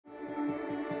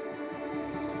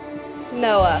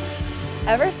Noah.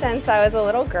 Ever since I was a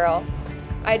little girl,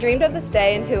 I dreamed of this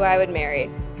day and who I would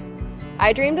marry.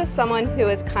 I dreamed of someone who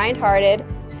is kind-hearted,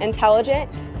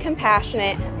 intelligent,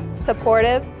 compassionate,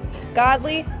 supportive,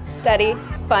 godly, steady,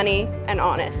 funny, and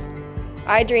honest.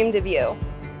 I dreamed of you.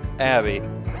 Abbey.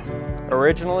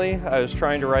 Originally, I was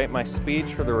trying to write my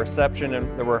speech for the reception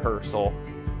and the rehearsal.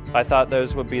 I thought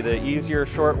those would be the easier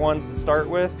short ones to start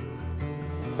with,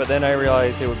 but then I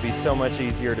realized it would be so much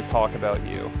easier to talk about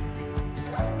you.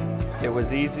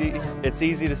 It's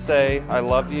easy to say, I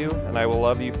love you and I will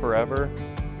love you forever.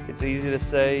 It's easy to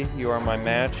say, you are my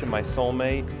match and my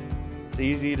soulmate. It's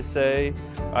easy to say,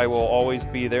 I will always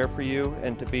be there for you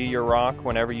and to be your rock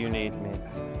whenever you need me.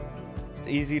 It's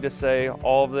easy to say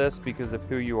all of this because of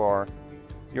who you are.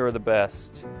 You are the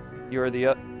best. You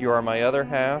are my other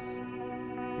half.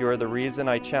 You are the reason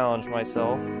I challenge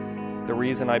myself, the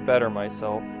reason I better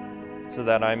myself, so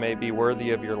that I may be worthy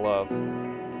of your love.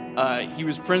 He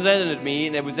was presented to me,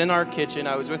 and it was in our kitchen.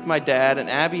 I was with my dad, and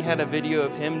Abby had a video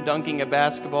of him dunking a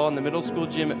basketball in the middle school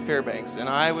gym at Fairbanks. And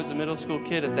I was a middle school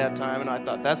kid at that time, and I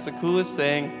thought, that's the coolest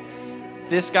thing.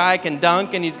 This guy can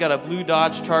dunk, and he's got a blue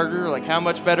Dodge Charger. Like, how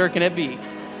much better can it be?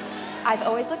 I've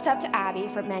always looked up to Abby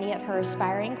for many of her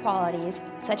aspiring qualities,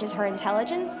 such as her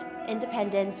intelligence,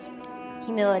 independence,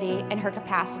 humility, and her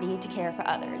capacity to care for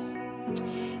others.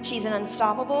 She's an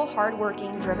unstoppable,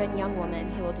 hardworking, driven young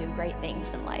woman who will do great things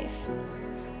in life.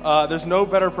 There's no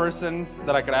better person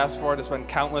that I could ask for to spend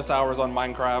countless hours on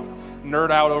Minecraft, nerd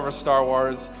out over Star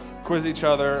Wars, quiz each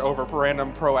other over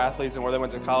random pro athletes and where they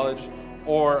went to college,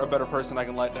 or a better person I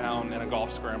can let down in a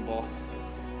golf scramble.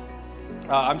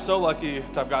 I'm so lucky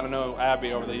to have gotten to know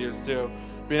Abby over the years too.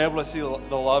 Being able to see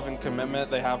the love and commitment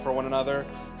they have for one another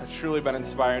has truly been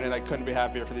inspiring, and I couldn't be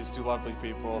happier for these two lovely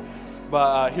people.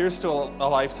 But here's to a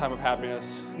lifetime of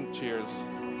happiness. Cheers.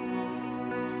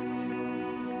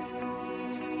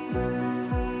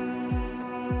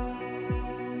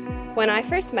 When I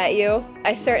first met you,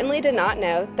 I certainly did not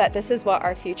know that this is what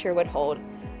our future would hold,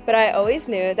 but I always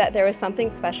knew that there was something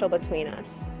special between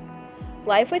us.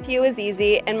 Life with you is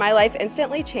easy, and my life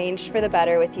instantly changed for the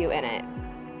better with you in it.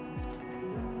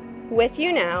 With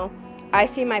you now, I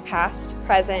see my past,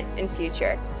 present, and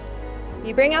future.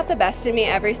 You bring out the best in me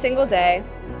every single day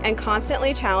and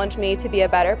constantly challenge me to be a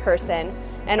better person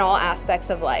in all aspects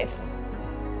of life.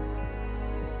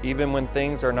 Even when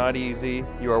things are not easy,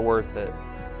 you are worth it.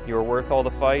 You are worth all the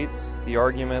fights, the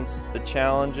arguments, the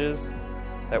challenges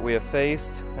that we have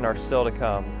faced and are still to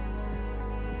come.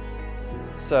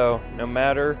 So, no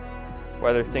matter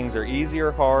whether things are easy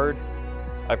or hard,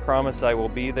 I promise I will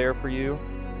be there for you.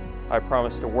 I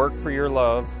promise to work for your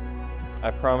love. I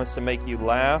promise to make you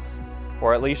laugh,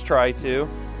 or at least try to.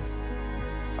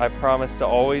 I promise to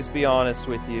always be honest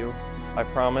with you. I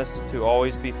promise to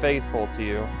always be faithful to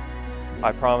you.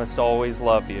 I promise to always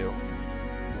love you.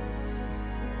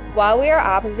 While we are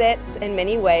opposites in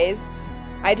many ways,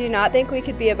 I do not think we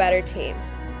could be a better team.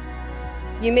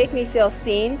 You make me feel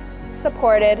seen,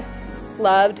 supported,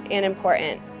 loved, and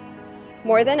important.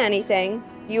 More than anything,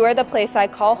 you are the place I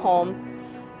call home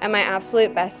and my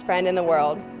absolute best friend in the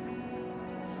world.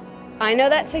 I know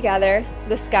that together,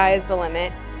 the sky is the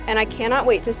limit, and I cannot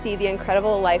wait to see the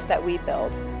incredible life that we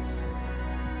build.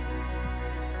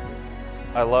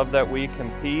 I love that we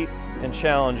compete and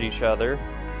challenge each other.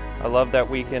 I love that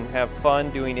we can have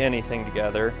fun doing anything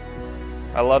together.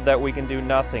 I love that we can do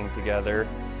nothing together,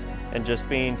 and just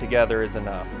being together is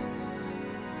enough.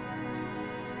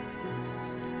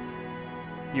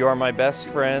 You are my best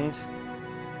friend.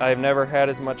 I have never had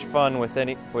as much fun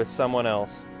with someone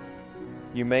else.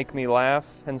 You make me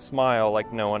laugh and smile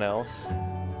like no one else.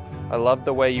 I love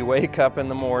the way you wake up in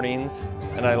the mornings,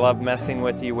 and I love messing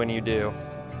with you when you do.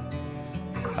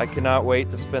 I cannot wait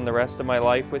to spend the rest of my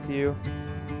life with you.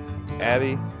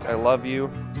 Abbey, I love you,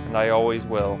 and I always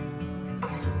will.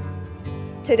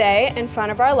 Today, in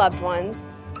front of our loved ones,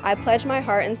 I pledge my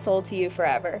heart and soul to you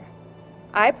forever.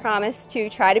 I promise to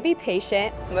try to be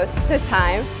patient most of the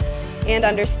time and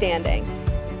understanding,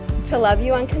 to love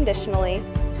you unconditionally,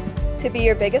 to be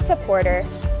your biggest supporter,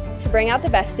 to bring out the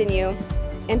best in you,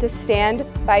 and to stand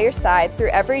by your side through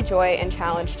every joy and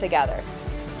challenge together.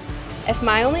 If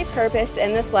my only purpose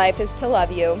in this life is to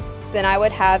love you, then I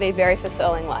would have a very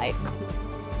fulfilling life.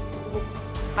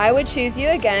 I would choose you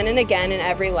again and again in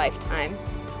every lifetime.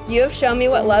 You have shown me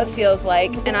what love feels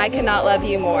like, and I cannot love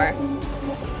you more.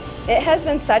 It has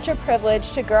been such a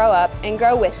privilege to grow up and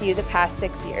grow with you the past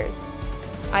 6 years.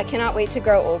 I cannot wait to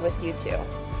grow old with you too.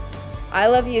 I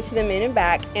love you to the moon and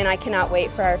back, and I cannot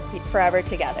wait for our forever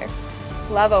together.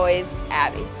 Love always,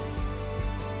 Abbey.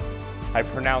 I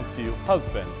pronounce you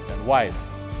husband and wife.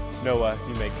 Noah,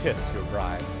 you may kiss your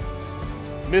bride.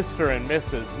 Mr. and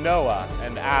Mrs. Noah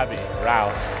and Abbey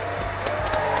Rouse.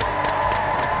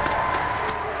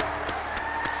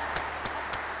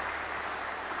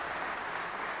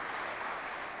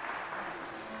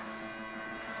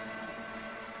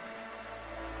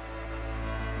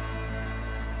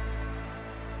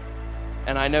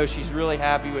 And I know she's really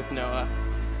happy with Noah,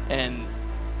 and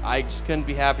I just couldn't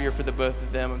be happier for the both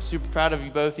of them. I'm super proud of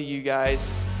you, both of you guys.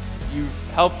 You've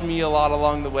helped me a lot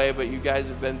along the way, but you guys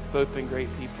have both been great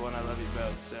people, and I love you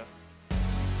both. So,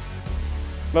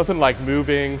 Nothing like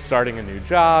moving, starting a new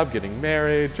job, getting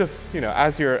married, just,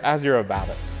 as you're about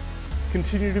it.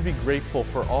 Continue to be grateful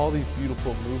for all these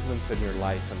beautiful movements in your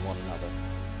life and one another.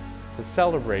 To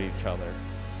celebrate each other,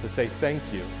 to say thank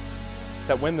you,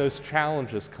 that when those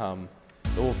challenges come,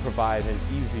 it will provide an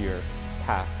easier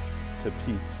path to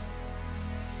peace.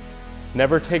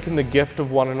 Never taking the gift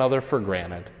of one another for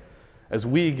granted, as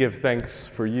we give thanks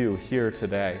for you here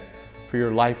today, for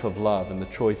your life of love and the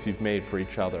choice you've made for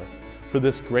each other, for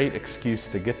this great excuse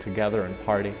to get together and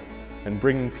party, and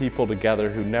bringing people together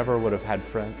who never would have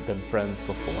been friends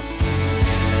before.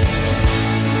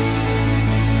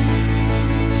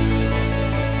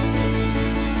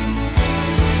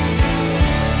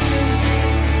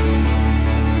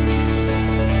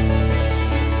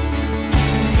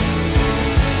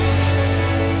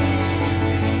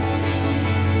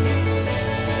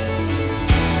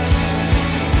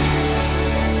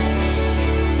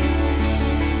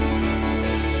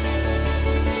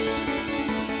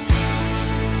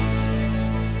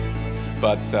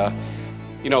 But,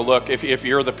 look, if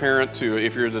you're the parent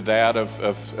if you're the dad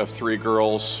of three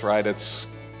girls, right,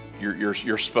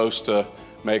 you're supposed to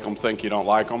make them think you don't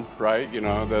like them, right?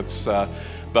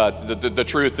 But the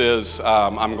truth is,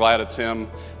 I'm glad it's him.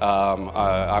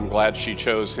 I'm glad she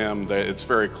chose him. It's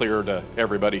very clear to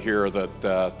everybody here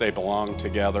that they belong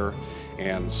together.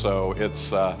 And so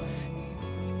it's,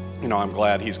 I'm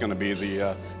glad he's going to be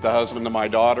the husband to my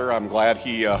daughter. I'm glad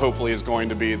he hopefully is going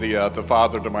to be the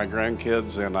father to my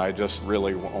grandkids, and I just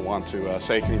really want to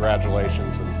say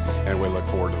congratulations, and we look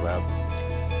forward to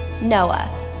that. Noah.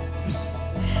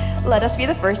 Let us be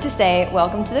the first to say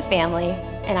welcome to the family,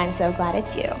 and I'm so glad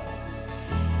it's you.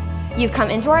 You've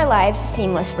come into our lives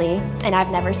seamlessly, and I've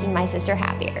never seen my sister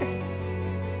happier.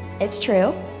 It's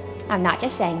true. I'm not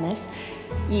just saying this.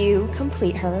 You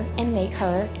complete her and make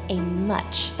her a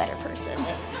much better person.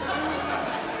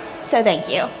 So thank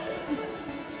you.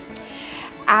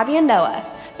 Abbey and Noah,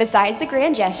 besides the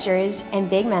grand gestures and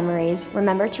big memories,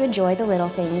 remember to enjoy the little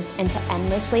things and to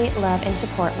endlessly love and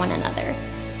support one another.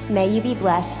 May you be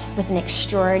blessed with an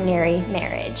extraordinary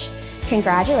marriage.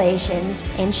 Congratulations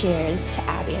and cheers to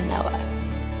Abbey and Noah.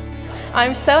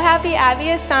 I'm so happy Abbey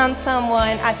has found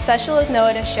someone as special as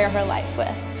Noah to share her life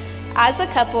with. As a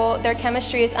couple, their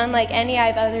chemistry is unlike any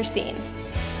I've ever seen.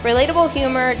 Relatable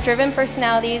humor, driven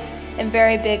personalities, and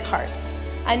very big hearts.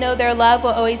 I know their love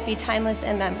will always be timeless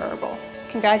and memorable.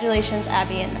 Congratulations,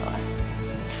 Abbey and Noah.